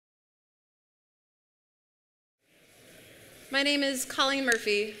My name is Colleen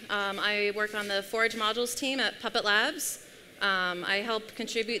Murphy. I work on the Forge modules team at Puppet Labs. I help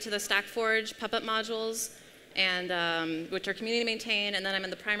contribute to the StackForge Puppet modules, and which are community maintained, and then I'm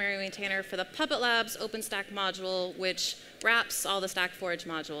the primary maintainer for the Puppet Labs OpenStack module, which wraps all the StackForge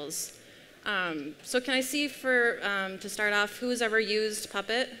modules. So can I see to start off, who's ever used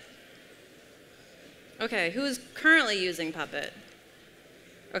Puppet? Okay, who's currently using Puppet?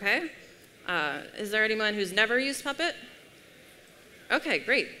 Okay. Is there anyone who's never used Puppet? Okay,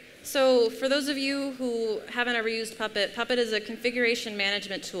 great. So for those of you who haven't ever used Puppet, Puppet is a configuration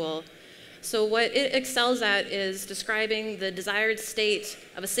management tool. So what it excels at is describing the desired state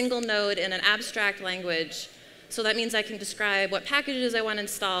of a single node in an abstract language. So that means I can describe what packages I want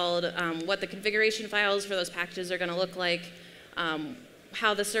installed, what the configuration files for those packages are going to look like,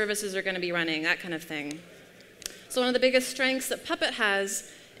 how the services are going to be running, that kind of thing. So one of the biggest strengths that Puppet has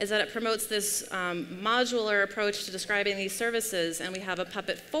is that it promotes this modular approach to describing these services, and we have a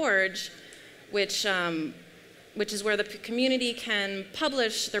Puppet Forge, which is where the community can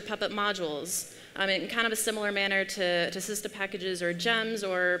publish their Puppet modules in kind of a similar manner to system packages or gems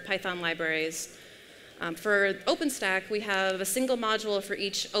or Python libraries. For OpenStack, we have a single module for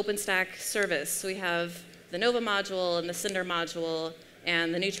each OpenStack service. So we have the Nova module and the Cinder module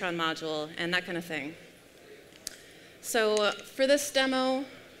and the Neutron module and that kind of thing. So for this demo,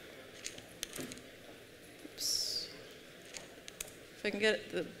 if I can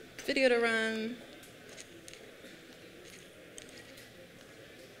get the video to run.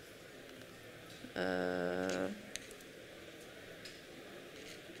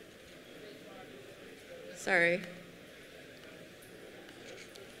 Sorry.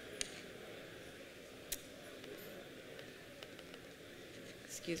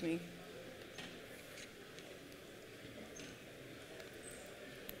 Excuse me.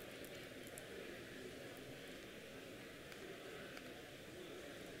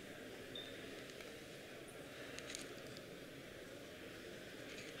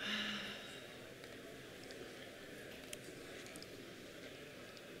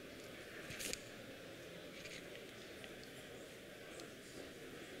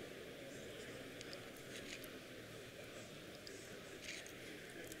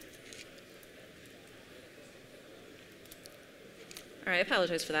 All right, I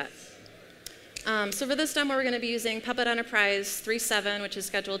apologize for that. So for this demo, we're going to be using Puppet Enterprise 3.7, which is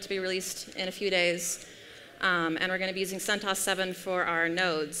scheduled to be released in a few days. And we're going to be using CentOS 7 for our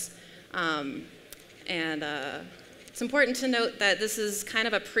nodes. It's important to note that this is kind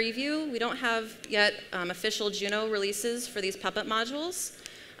of a preview. We don't have yet official Juno releases for these Puppet modules.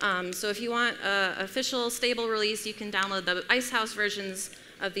 So if you want an official stable release, you can download the Icehouse versions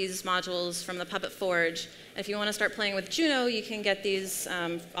of these modules from the Puppet Forge. If you want to start playing with Juno, you can get these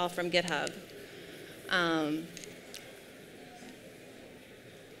all from GitHub. I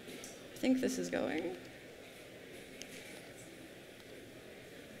think this is going.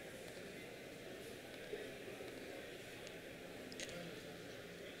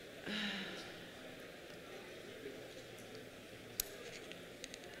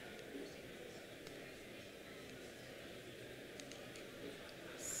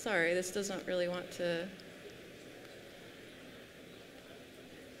 Sorry, this doesn't really want to.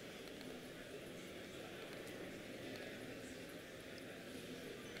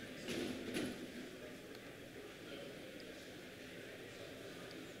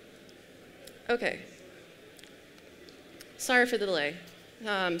 Okay. Sorry for the delay.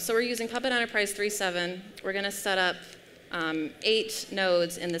 So we're using Puppet Enterprise 3.7. We're going to set up 8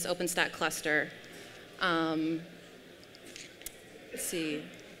 nodes in this OpenStack cluster. Let's see.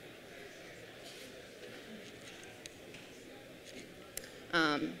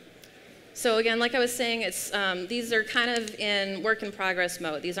 So again, like I was saying, these are kind of in work in progress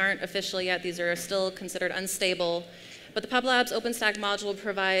mode. These aren't official yet. These are still considered unstable. But the Puppet Labs OpenStack module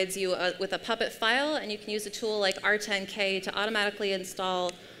provides you with a Puppet file, and you can use a tool like R10K to automatically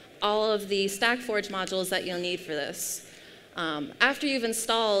install all of the StackForge modules that you'll need for this. After you've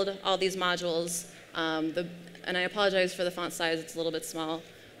installed all these modules, and I apologize for the font size, it's a little bit small,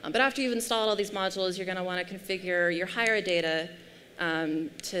 but after you've installed all these modules, you're going to want to configure your higher data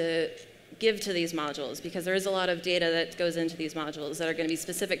to give to these modules, because there is a lot of data that goes into these modules that are going to be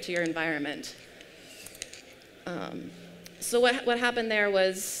specific to your environment. So what happened there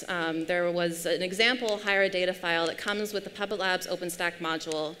was an example higher data file that comes with the Puppet Labs OpenStack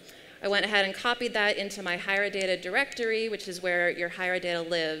module. I went ahead and copied that into my higher data directory, which is where your higher data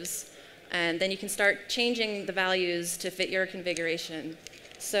lives. And then you can start changing the values to fit your configuration.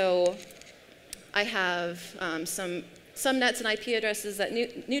 So I have some nets and IP addresses that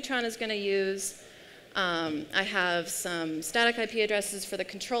Neutron is going to use. I have some static IP addresses for the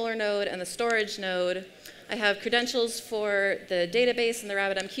controller node and the storage node. I have credentials for the database and the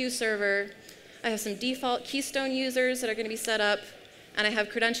RabbitMQ server. I have some default Keystone users that are going to be set up. And I have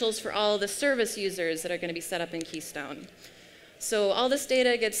credentials for all the service users that are going to be set up in Keystone. So all this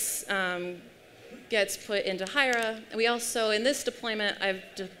data gets put into Hira. And we also, in this deployment,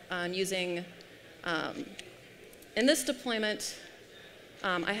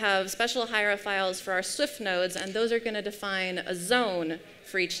 I have special Hira files for our Swift nodes, and those are going to define a zone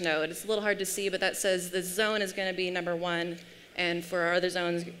for each node. It's a little hard to see, but that says the zone is going to be number 1, and for our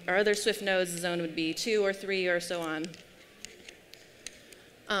other Swift nodes, the zone would be 2 or 3 or so on.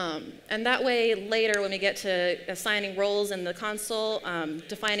 And that way, later, when we get to assigning roles in the console,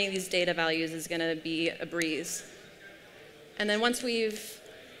 defining these data values is going to be a breeze. And then once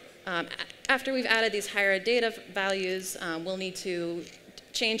after we've added these Hira data values, we'll need to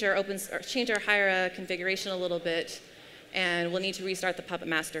change our Hira configuration a little bit, and we'll need to restart the Puppet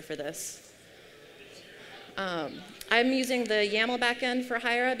master for this. I'm using the YAML backend for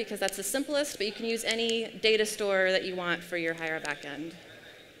Hira because that's the simplest, but you can use any data store that you want for your Hira backend.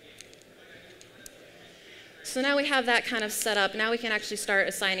 So now we have that kind of set up. Now we can actually start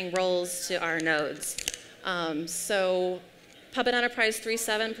assigning roles to our nodes. So Puppet Enterprise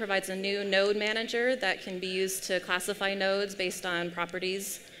 3.7 provides a new node manager that can be used to classify nodes based on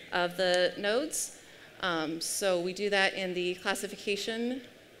properties of the nodes. So we do that in the classification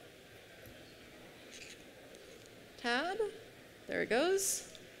tab. There it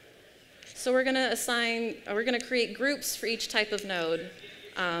goes. So we're going to create groups for each type of node.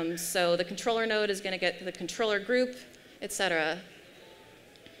 So the controller node is going to get the controller group, et cetera.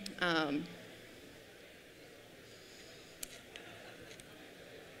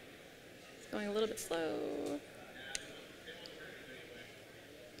 It's going a little bit slow.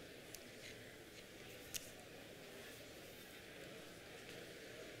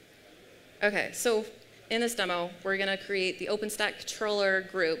 OK, so in this demo, we're going to create the OpenStack controller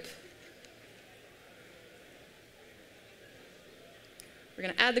group. We're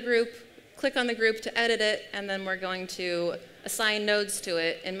going to add the group, click on the group to edit it, and then we're going to assign nodes to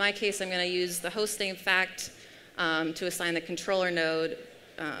it. In my case, I'm going to use the hostname fact to assign the controller node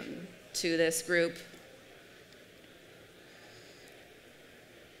to this group.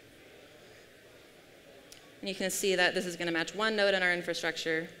 And you can see that this is going to match one node in our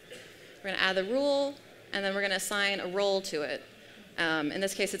infrastructure. We're going to add the rule, and then we're going to assign a role to it. In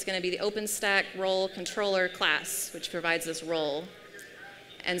this case, it's going to be the OpenStack role controller class, which provides this role.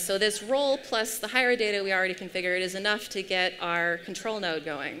 And so this role plus the Hira data we already configured is enough to get our control node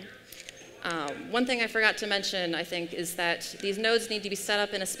going. One thing I forgot to mention, I think, is that these nodes need to be set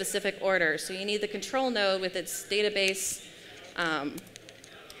up in a specific order. So you need the control node with its database, the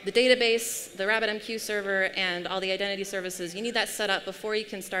RabbitMQ server, and all the identity services. You need that set up before you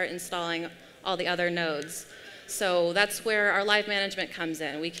can start installing all the other nodes. So that's where our live management comes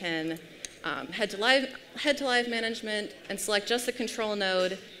in. We can head to live management and select just the control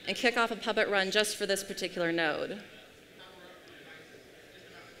node and kick off a Puppet run just for this particular node.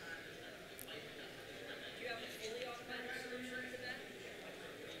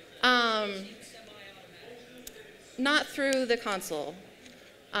 Not through the console.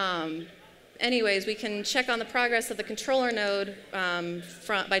 Anyways, we can check on the progress of the controller node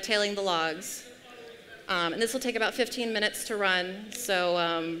by tailing the logs. And this will take about 15 minutes to run.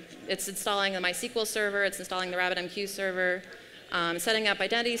 So it's installing the MySQL server, it's installing the RabbitMQ server, setting up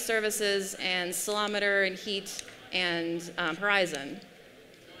identity services, and Ceilometer, and Heat, and Horizon.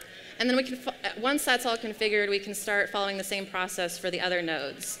 And then we can, once that's all configured, we can start following the same process for the other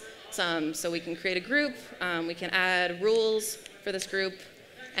nodes. So we can create a group, we can add rules for this group,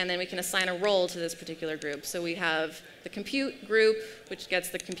 and then we can assign a role to this particular group. So we have the compute group, which gets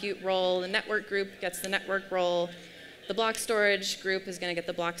the compute role. The network group gets the network role. The block storage group is going to get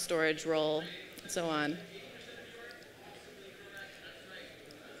the block storage role, and so on.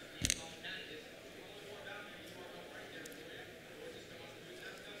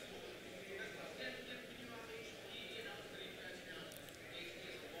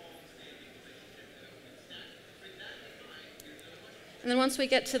 And then once we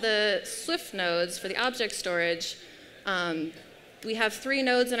get to the Swift nodes for the object storage, we have 3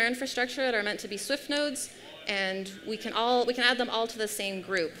 nodes in our infrastructure that are meant to be Swift nodes, and we can add them all to the same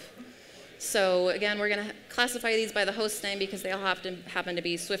group. So again, we're going to classify these by the host name because they all happen to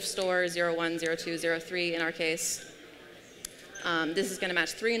be Swift store 01, 02, 03 in our case. This is going to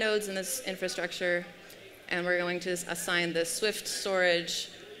match 3 nodes in this infrastructure, and we're going to assign the Swift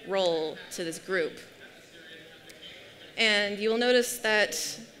storage role to this group. And you will notice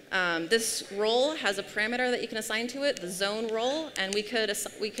that This role has a parameter that you can assign to it, the zone role, and we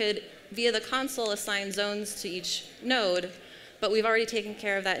could, via the console, assign zones to each node, but we've already taken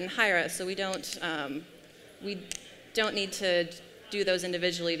care of that in Hiera, so we don't need to do those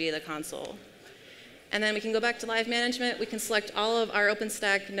individually via the console. And then we can go back to live management. We can select all of our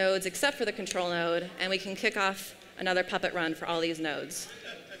OpenStack nodes except for the control node, and we can kick off another Puppet run for all these nodes.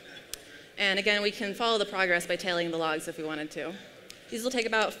 And again, we can follow the progress by tailing the logs if we wanted to. These will take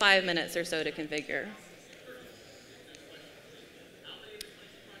about 5 minutes or so to configure.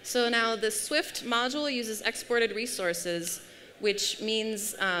 So now the Swift module uses exported resources, which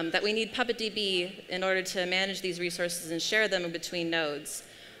means that we need PuppetDB in order to manage these resources and share them between nodes.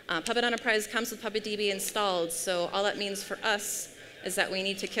 Puppet Enterprise comes with PuppetDB installed, so all that means for us is that we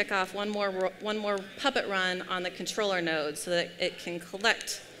need to kick off one more Puppet run on the controller node so that it can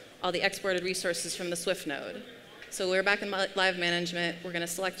collect all the exported resources from the Swift node. So we're back in live management. We're going to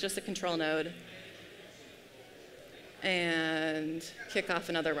select just the control node and kick off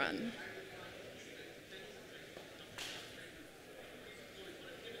another run.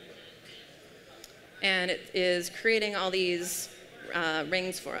 And it is creating all these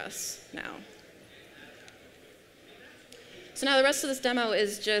rings for us now. So now the rest of this demo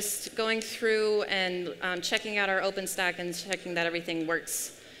is just going through and checking out our OpenStack and checking that everything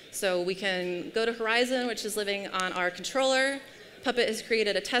works. So we can go to Horizon, which is living on our controller. Puppet has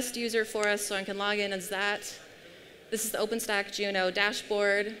created a test user for us, so I can log in as that. This is the OpenStack Juno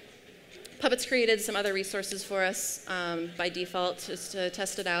dashboard. Puppet's created some other resources for us by default just to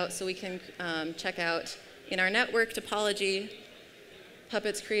test it out, so we can check out in our network topology.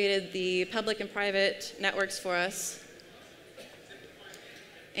 Puppet's created the public and private networks for us.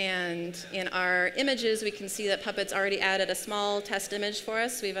 And in our images, we can see that Puppet's already added a small test image for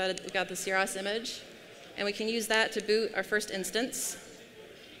us. We've got the Cirrus image. And we can use that to boot our first instance.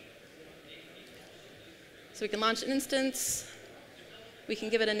 So we can launch an instance. We can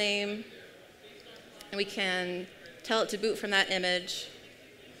give it a name. And we can tell it to boot from that image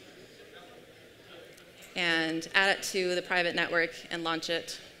and add it to the private network and launch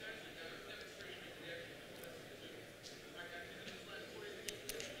it.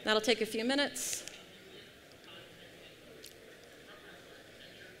 That'll take a few minutes.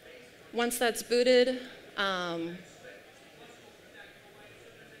 Once that's booted,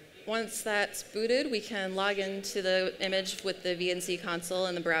 we can log into the image with the VNC console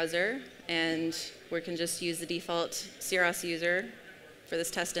in the browser, and we can just use the default Cirrus user for this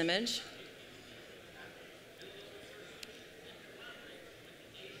test image.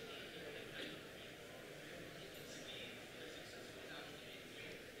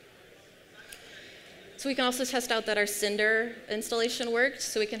 So we can also test out that our Cinder installation worked,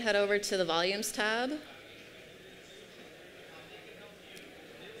 so we can head over to the Volumes tab.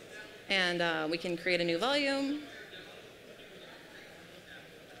 And we can create a new volume.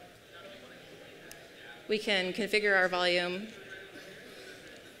 We can configure our volume.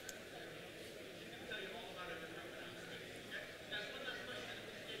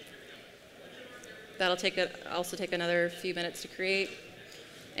 That'll also take another few minutes to create.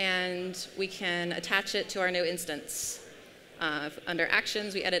 And we can attach it to our new instance. Under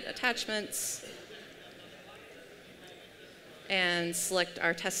Actions, we edit attachments and select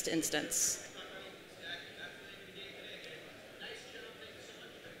our test instance.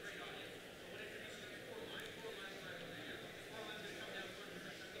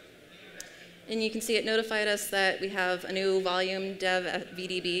 And you can see it notified us that we have a new volume dev at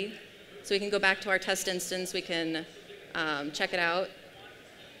VDB. So we can go back to our test instance. We can check it out.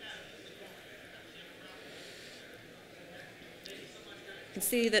 You can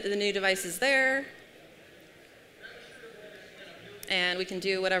see that the new device is there. And we can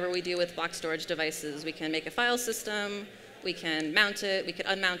do whatever we do with block storage devices. We can make a file system. We can mount it. We could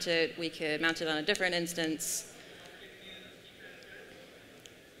unmount it. We could mount it on a different instance.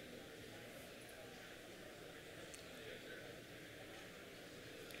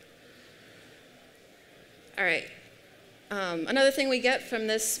 All right. Another thing we get from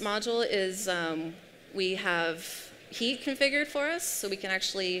this module is we have Heat configured for us, so we can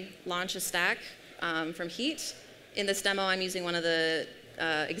actually launch a stack from Heat. In this demo, I'm using one of the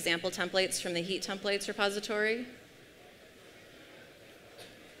example templates from the Heat templates repository.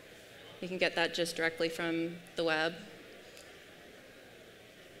 You can get that just directly from the web.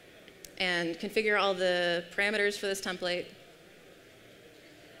 And configure all the parameters for this template.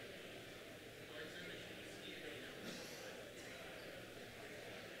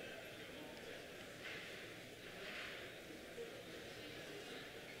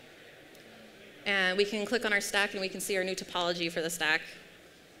 And we can click on our stack and we can see our new topology for the stack.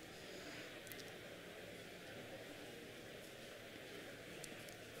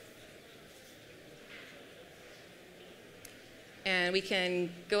 And we can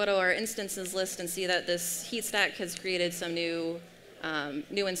go to our instances list and see that this heat stack has created some new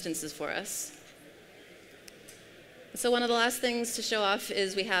instances for us. So one of the last things to show off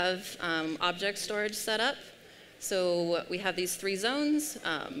is we have object storage set up. So we have these 3 zones.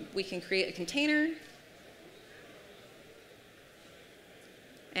 We can create a container.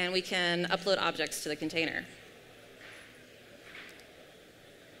 And we can upload objects to the container.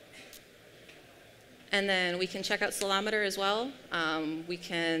 And then we can check out Ceilometer as well. We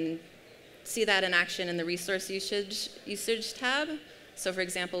can see that in action in the resource usage tab. So for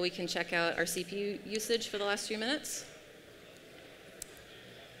example, we can check out our CPU usage for the last few minutes.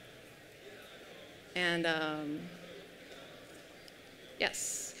 And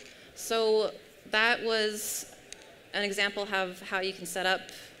yes, so that was an example of how you can set up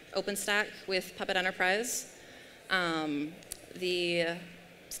OpenStack with Puppet Enterprise. The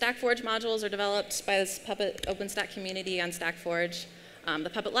StackForge modules are developed by this Puppet OpenStack community on StackForge. The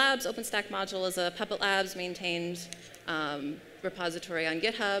Puppet Labs OpenStack module is a Puppet Labs maintained repository on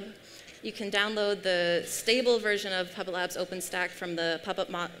GitHub. You can download the stable version of Puppet Labs OpenStack from the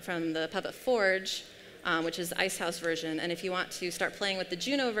Puppet Forge, which is the Icehouse version. And if you want to start playing with the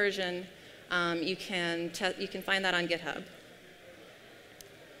Juno version, you can find that on GitHub.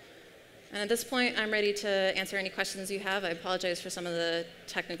 And at this point, I'm ready to answer any questions you have. I apologize for some of the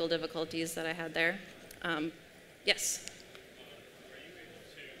technical difficulties that I had there. Yes? Are you able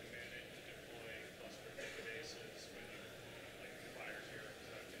to manage deploying cluster databases when you requires your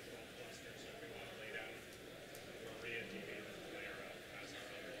control cluster? So if we want to lay down MariaDB with Galera as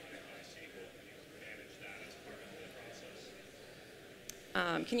our underlying MySQL, can you manage that as part of the process?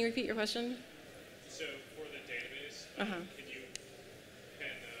 Can you repeat your question? So for the database, can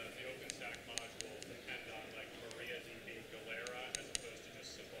the OpenStack module depend on like MariaDB Galera as opposed to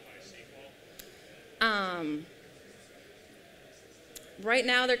just simple MySQL? Right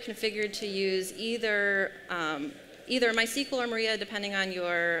now, they're configured to use either MySQL or Maria, depending on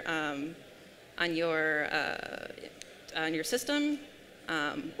your system,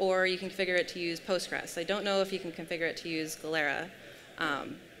 or you can configure it to use Postgres. I don't know if you can configure it to use Galera,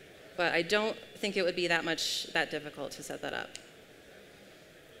 but I don't think it would be that difficult to set that up.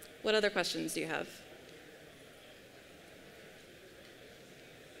 What other questions do you have?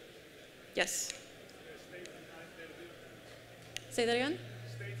 Yes? Say that again?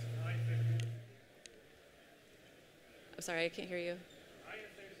 I'm sorry, I can't hear you.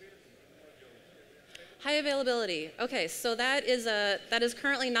 High availability. Okay, so that is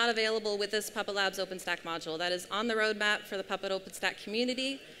currently not available with this Puppet Labs OpenStack module. That is on the roadmap for the Puppet OpenStack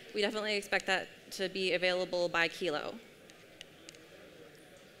community. We definitely expect that to be available by Kilo.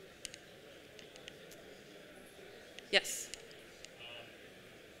 Yes?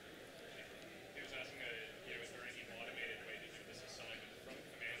 He was asking, is there any automated way to do this assignment from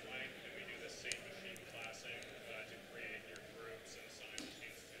command line? Can we do the same machine classing to create your groups and assign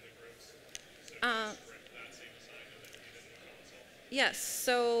machines to the groups? So script that same assignment that we did in the console? Yes,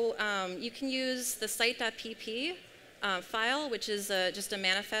 so you can use the site.pp file, which is just a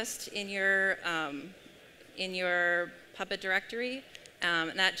manifest in your Puppet directory.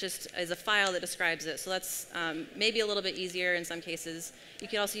 And that just is a file that describes it. So that's maybe a little bit easier in some cases. You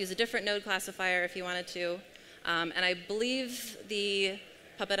could also use a different node classifier if you wanted to. And I believe the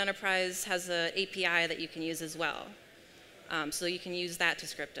Puppet Enterprise has an API that you can use as well. So you can use that to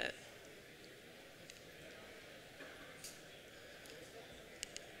script it.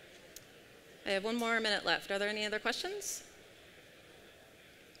 I have 1 more minute left. Are there any other questions?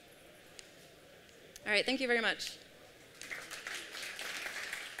 All right, thank you very much.